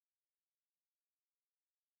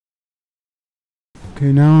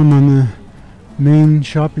Okay, now I'm on the main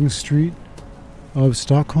shopping street of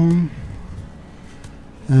Stockholm,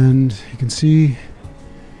 and you can see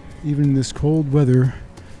even in this cold weather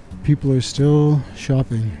people are still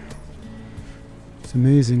shopping. It's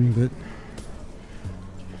amazing, but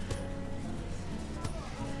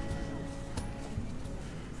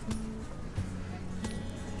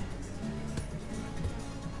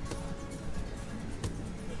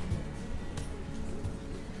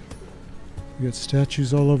we got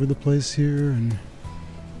statues all over the place here, and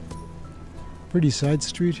pretty side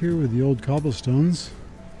street here with the old cobblestones,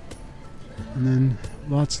 and then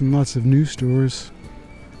lots and lots of new stores.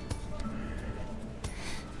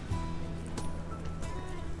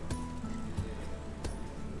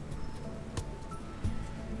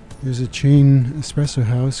 There's a chain espresso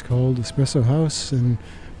house called Espresso House, and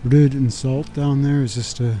Bread and Salt down there is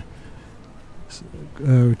just a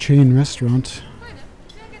chain restaurant.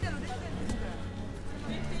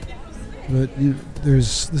 But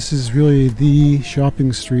this is really the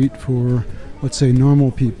shopping street for, let's say, normal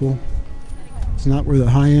people. It's not where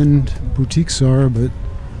the high-end boutiques are, but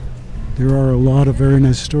there are a lot of very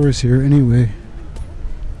nice stores here anyway.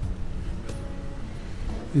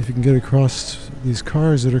 If you can get across these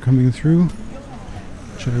cars that are coming through,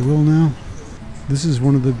 which I will now. This is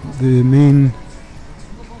one of the main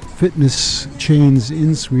fitness chains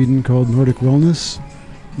in Sweden called Nordic Wellness.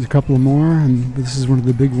 There's a couple more, but this is one of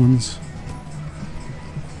the big ones.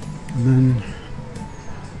 And then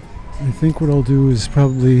I think what I'll do is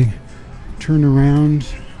probably turn around.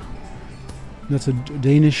 That's a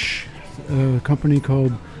Danish company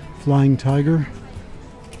called Flying Tiger,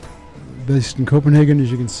 based in Copenhagen,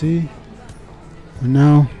 as you can see. And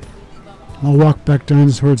now I'll walk back down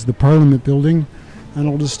towards the Parliament building, and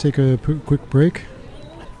I'll just take a quick break.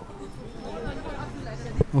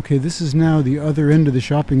 Okay, this is now the other end of the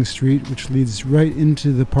shopping street, which leads right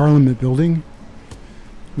into the Parliament building,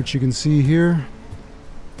 which you can see here.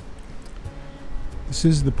 This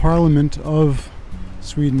is the Parliament of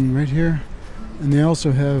Sweden right here, and they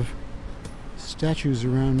also have statues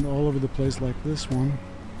around all over the place like this one.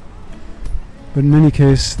 But in any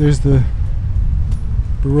case, there's the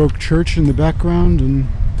Baroque church in the background, and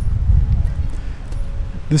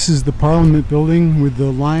this is the Parliament building with the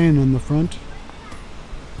lion on the front.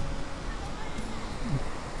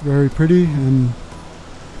 Very pretty, and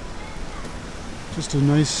just a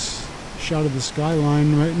nice shot of the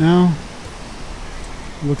skyline right now.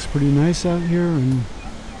 It looks pretty nice out here, and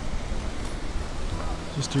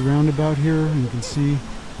just a roundabout here, and you can see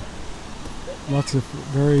lots of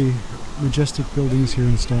very majestic buildings here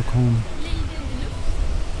in Stockholm.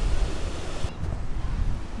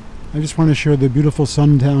 I just want to show the beautiful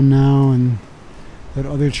sundown now, and that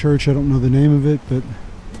other church, I don't know the name of it, but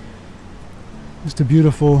just a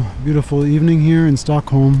beautiful, beautiful evening here in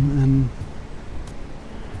Stockholm. And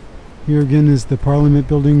here again is the Parliament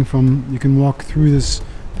building. You can walk through this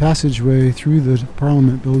passageway through the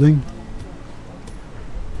Parliament building.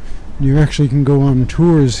 You actually can go on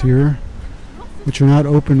tours here, which are not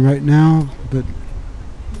open right now, but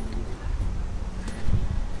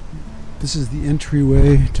this is the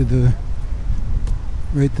entryway to the,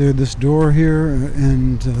 right there, this door here,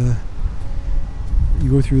 and you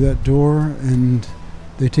go through that door and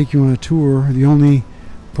they take you on a tour. The only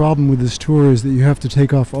problem with this tour is that you have to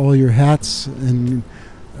take off all your hats and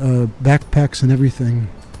backpacks and everything.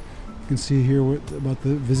 You can see here about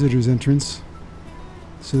the visitor's entrance.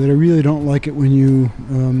 So that I really don't like it when you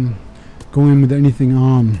go in with anything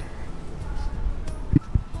on.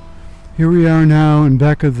 Here we are now in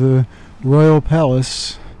back of the Royal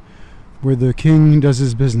Palace, where the king does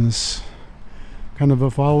his business. Kind of a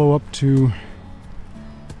follow-up to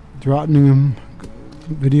Drottningham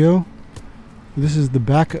video. This is the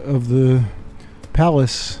back of the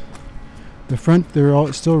palace. The front they're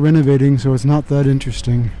all still renovating, so it's not that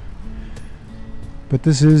interesting. But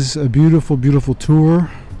this is a beautiful, beautiful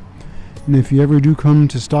tour. And if you ever do come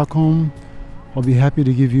to Stockholm, I'll be happy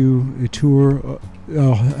to give you a tour.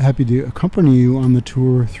 Happy to accompany you on the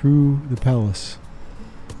tour through the palace.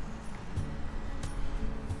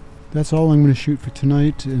 That's all I'm going to shoot for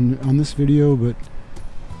tonight and on this video, but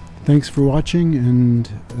thanks for watching and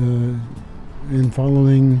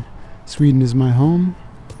following Sweden is My Home.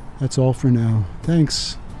 That's all for now.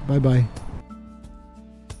 Thanks. Bye bye.